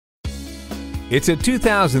It's a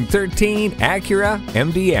 2013 Acura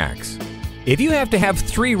MDX. If you have to have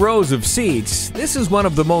 3 rows of seats, this is one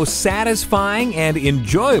of the most satisfying and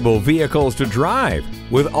enjoyable vehicles to drive.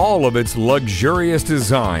 With all of its luxurious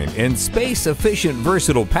design and space-efficient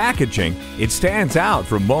versatile packaging, it stands out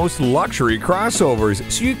from most luxury crossovers,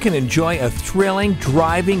 so you can enjoy a thrilling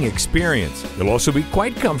driving experience. You'll also be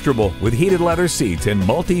quite comfortable with heated leather seats and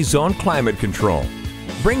multi-zone climate control.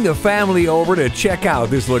 Bring the family over to check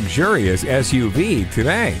out this luxurious SUV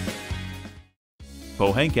today.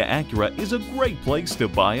 Pohanka Acura is a great place to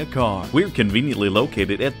buy a car. We're conveniently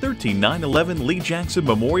located at 13911 Lee Jackson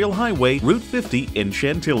Memorial Highway, Route 50 in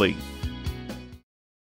Chantilly.